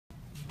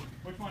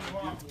Which one do you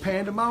want?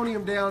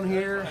 Pandemonium down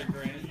here.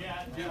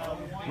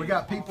 We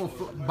got people,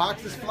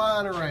 boxes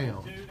flying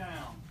around. Two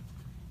down.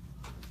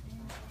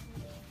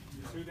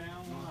 Two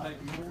down.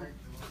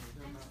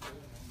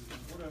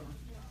 Whatever.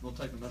 We'll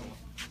take the middle one.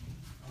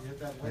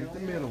 Take the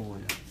middle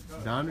one.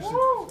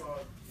 Donnerson.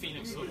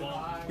 Phoenix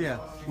football. Yeah.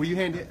 Will you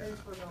hand it?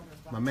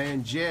 My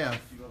man Jeff.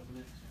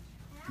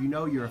 You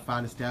know you're a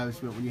fine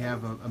establishment when you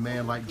have a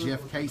man like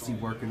Jeff Casey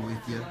working with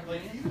you.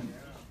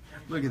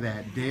 Look at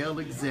that. Dale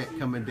exec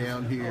coming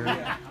down here.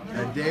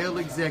 A Dale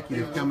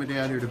executive coming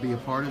down here to be a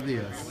part of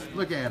this.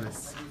 Look at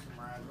us.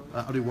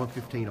 I'll do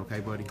 115, okay,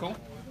 buddy? Cool.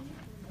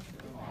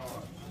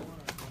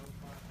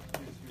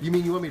 You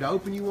mean you want me to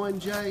open you one,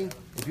 Jay?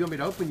 If you want me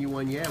to open you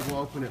one, yeah, we'll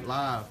open it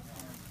live.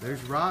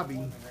 There's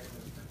Robbie.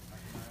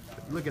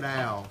 Look at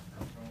Al.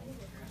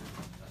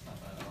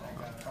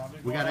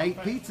 We got 8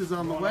 pizzas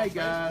on the way,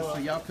 guys, so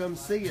y'all come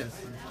see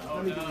us.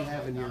 How many do we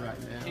have in here right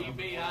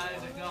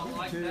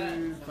now?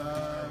 2,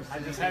 5, 6, I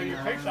just have your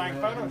picture. I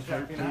can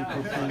Photoshop you 13,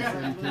 14,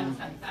 17,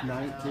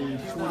 19,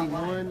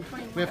 21.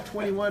 We have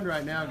 21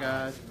 right now,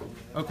 guys.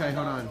 Okay,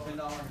 hold on.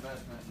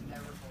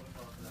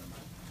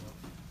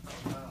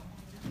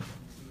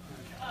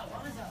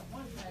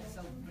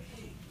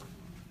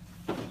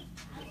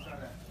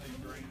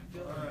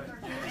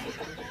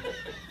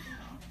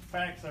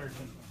 Fact surgeon.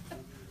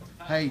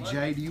 Hey,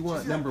 Jay, do you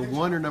want number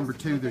 1 or number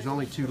 2? There's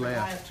only 2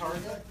 left.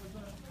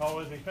 Oh,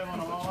 is he filling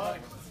them all up?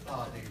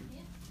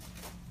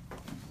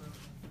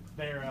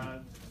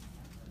 They're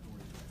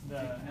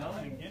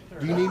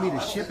Do you need me to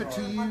ship it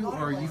to you,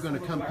 or are you going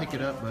to come pick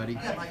it up, buddy?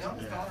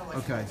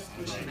 Okay.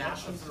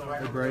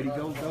 Hey, Brady,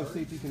 go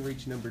see if you can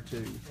reach number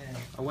 2.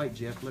 Oh, wait,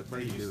 Jeff, let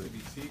Brady do it.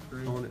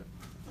 I want to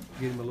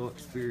get him a little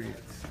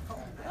experience.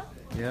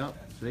 Yeah,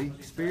 see?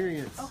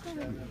 Experience. All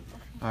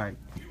right.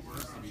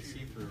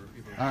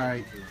 All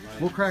right.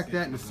 We'll crack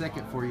that in a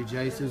second for you,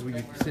 Jay, as soon as we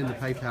send the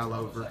PayPal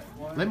over.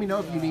 Let me know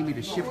if you need me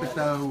to ship it,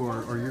 though,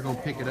 or you're going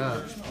to pick it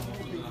up.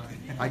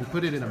 I can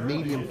put it in a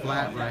medium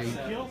flat rate.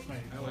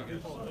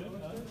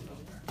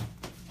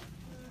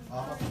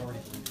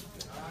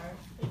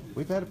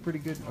 We've had a pretty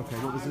good... Okay,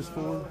 what was this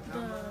for?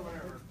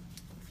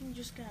 You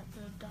just got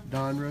the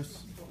Donruss.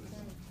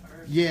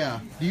 Yeah.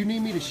 Do you need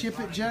me to ship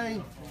it,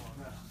 Jay?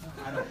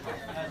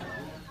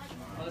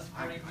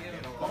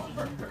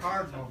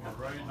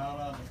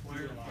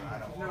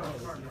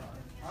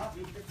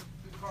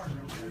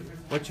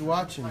 What you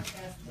watching?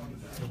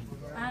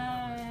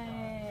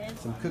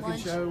 Some cooking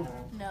lunch. show?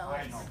 No,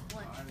 it's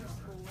lunch for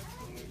school.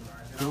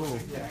 Cool.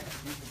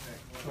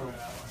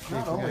 See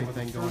if we got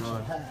anything going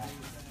on.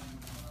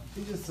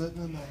 He's just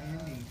sitting in the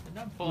handy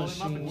Pulling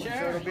him up a machine.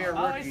 chair.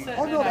 Oh, he's sitting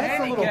Oh in no, the that's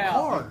a little handicap.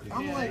 cart.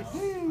 I'm like,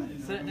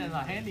 Sitting in the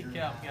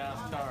handicap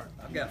guy's cart.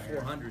 I've got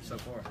 400 so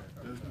far.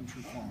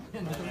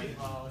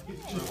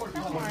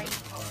 Don't worry.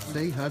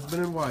 See,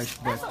 husband and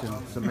wife,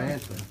 Dustin,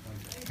 Samantha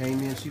came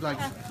in. She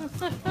likes.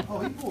 oh,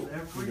 he pulled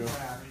every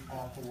rack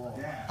off the wall.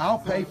 I'll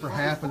pay for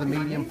half of the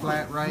medium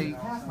flat rate.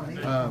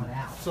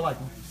 So like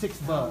 $6.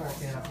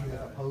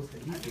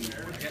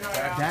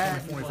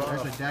 DAC,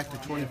 there's a DAC to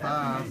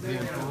 25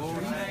 being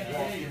pulled.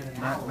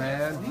 Not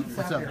bad.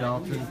 What's up,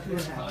 Dalton?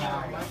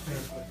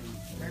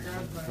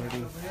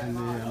 30, and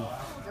then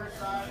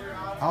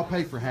I'll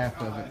pay for half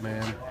of it,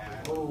 man.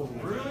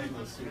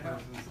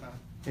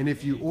 And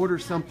if you order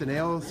something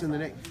else in the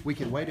next, we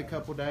can wait a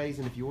couple days,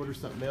 and if you order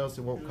something else,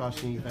 it won't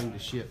cost you anything to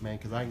ship, man,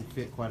 because I can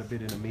fit quite a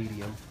bit in a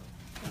medium.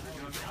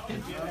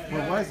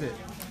 What was it?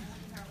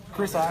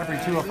 Chris Ivory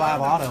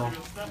 205 Auto.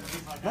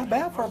 Not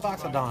bad for a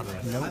box of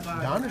Donruss. Nope.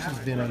 Donner's has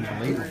been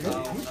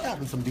unbelievable. He's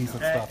having some decent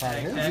stuff out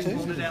of his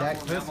too. Dak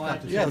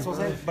Prescott. Yeah, that's what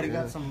I'm saying. But he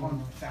got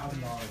some.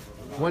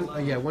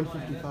 Yeah,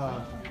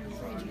 155.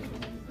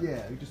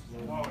 Yeah, he just.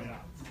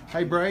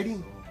 Hey,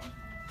 Brady.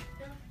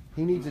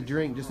 He needs a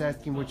drink. Just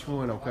ask him which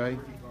one, okay?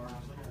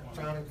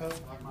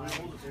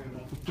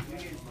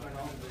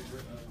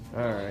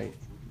 All right.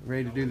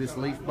 Ready to do this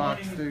leaf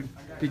box, dude?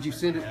 Did you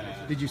send it?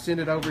 Did you send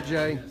it over,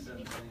 Jay?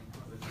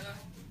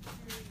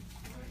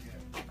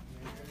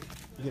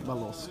 Get my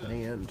little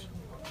stand.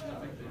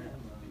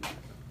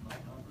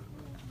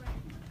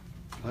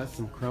 That's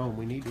some chrome.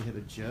 We need to hit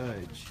a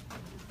judge.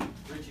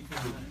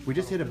 We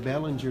just hit a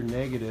Bellinger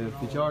negative.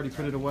 Did you already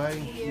put it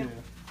away? Yeah.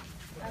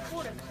 I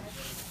pulled it.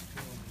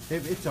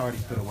 It's already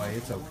put away.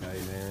 It's okay,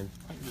 man.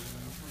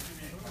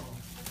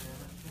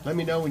 Let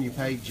me know when you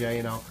paid, Jay,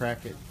 and I'll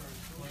crack it.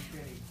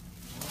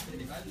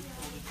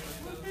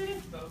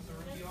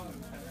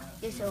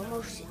 It's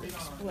almost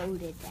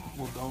exploded.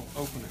 Well, don't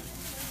open it.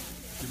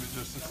 Give it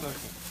just a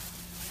second.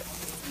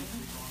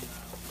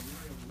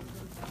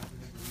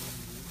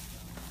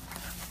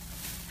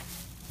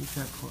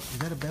 Is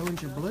that a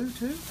Bellinger blue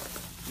too?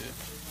 Yeah.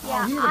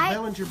 Oh, he had a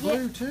Bellinger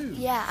blue too.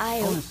 Yeah,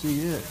 I want to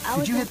see it.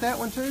 Did you hit that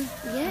one too?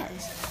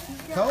 Yes.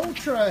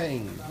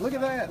 Coltrane. Look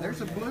at that.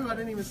 There's a blue. I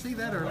didn't even see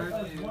that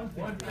earlier.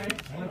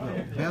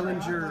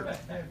 Bellinger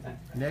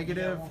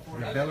negative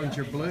and a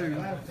Bellinger blue.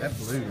 That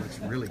blue looks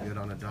really good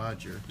on a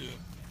Dodger. Yeah.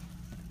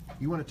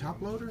 You want a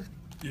top loader?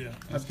 Yeah.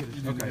 Let's get it.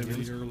 You didn't Okay. have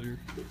any earlier.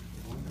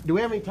 Do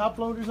we have any top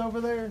loaders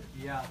over there?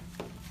 Yeah.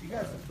 You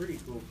got some pretty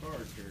cool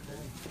cars here, dude.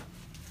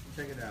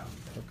 Check it out.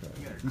 Okay.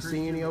 You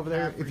see any over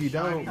there? If you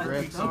don't,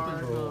 grab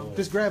something something.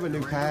 Just grab a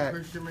new pack.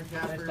 Christian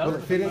McCaffrey. Will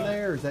it fit in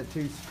there, or is that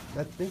too?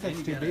 I think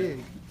that's too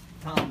big.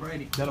 Tom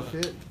Brady. That'll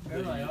fit.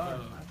 There they are.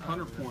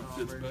 100 point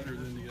fits better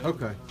than the other.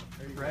 Okay.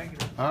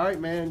 Regular. All right,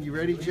 man. You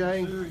ready,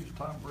 Jay?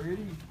 Tom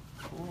Brady.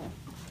 Cool.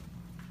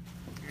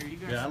 Here, you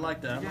got Yeah, I some-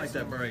 like that. I you got like that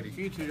some Brady.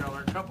 Few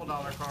 $2, couple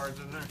dollar cards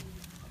in there.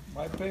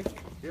 My pick.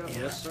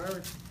 Yes,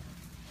 sir.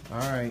 All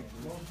right.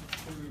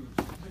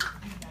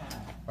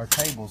 Our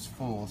table's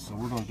full, so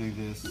we're gonna do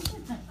this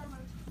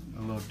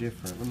a little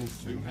different. Let me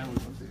see. How we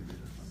gonna do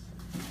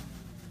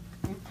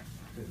this?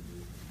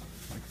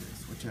 Like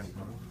this. Watch out,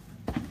 bro.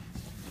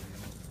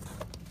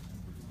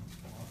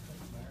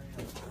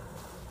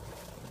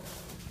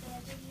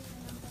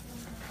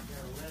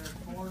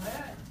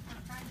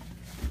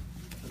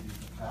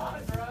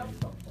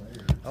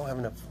 I don't have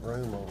enough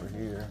room over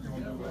here.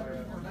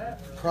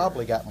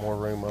 Probably got more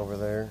room over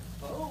there.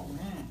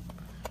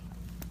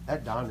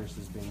 That Donners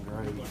has been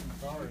great.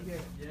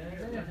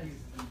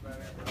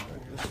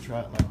 Let's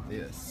try it like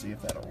this, see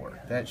if that'll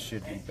work. That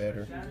should be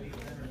better.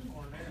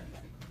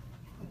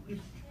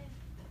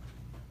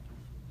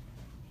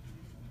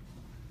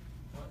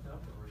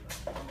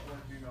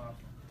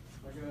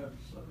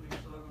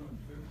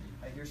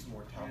 Hey, here's some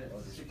more top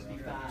loaders.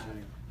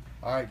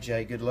 All right,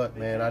 Jay, good luck,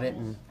 man. I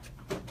didn't...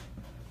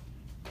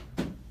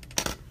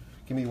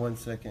 Give me 1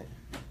 second.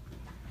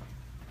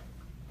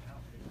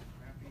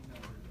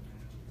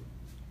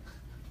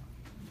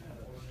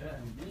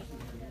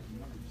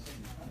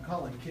 I'm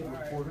calling Kid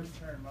Reporter.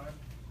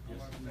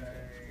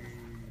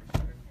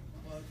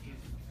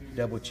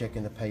 Double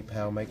checking the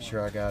PayPal, make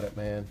sure I got it,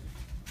 man.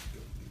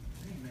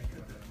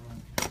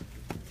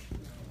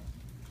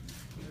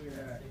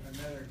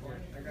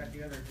 I got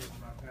the other kid in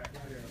my pack too.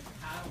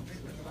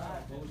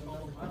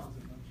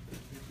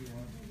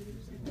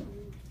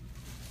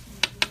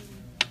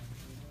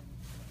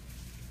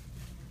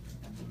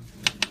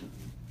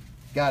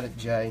 Got it,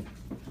 Jay.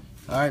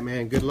 All right,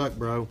 man. Good luck,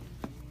 bro.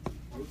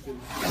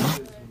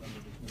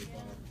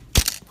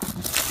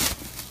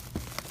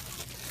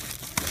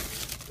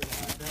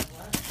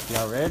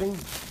 Y'all ready?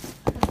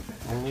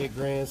 Only a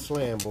grand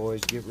slam,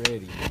 boys. Get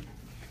ready.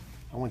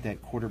 I want that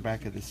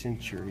quarterback of the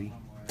century.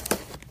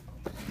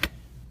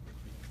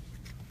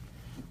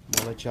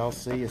 I'll let y'all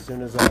see as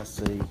soon as I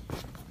see.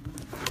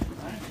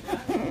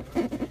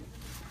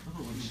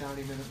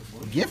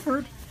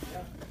 Gifford?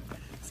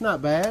 It's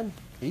not bad.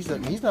 He's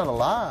not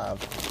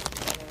alive.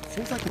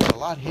 Seems like it's a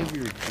lot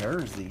heavier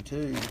jersey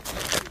too.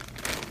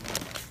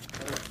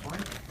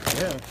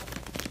 Yeah.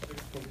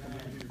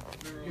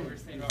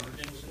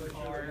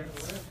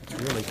 It's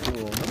really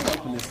cool. Let me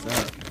open this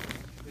up.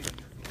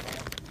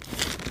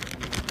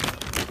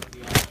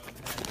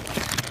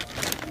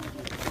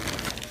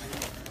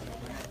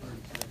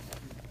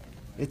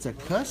 It's a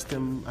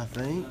custom, I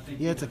think.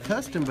 Yeah, it's a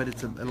custom, but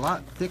it's a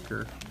lot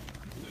thicker.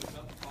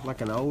 Like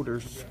an older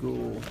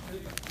school.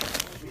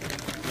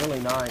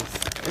 Really nice.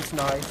 It's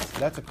nice.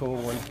 That's a cool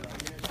one.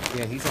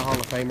 Yeah, he's a Hall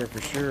of Famer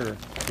for sure.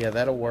 Yeah,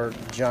 that'll work.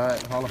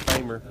 Giant Hall of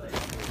Famer.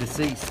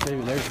 Deceased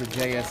too. There's the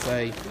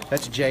JSA.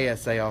 That's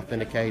JSA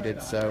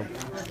authenticated, so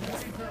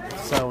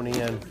sewn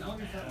in.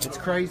 It's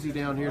crazy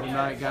down here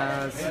tonight,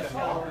 guys.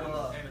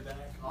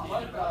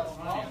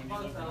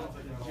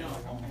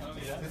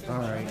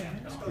 Alright.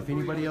 If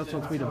anybody else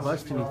wants me to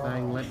bust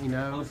anything, let me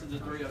know.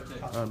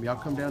 Y'all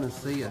come down and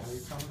see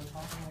us.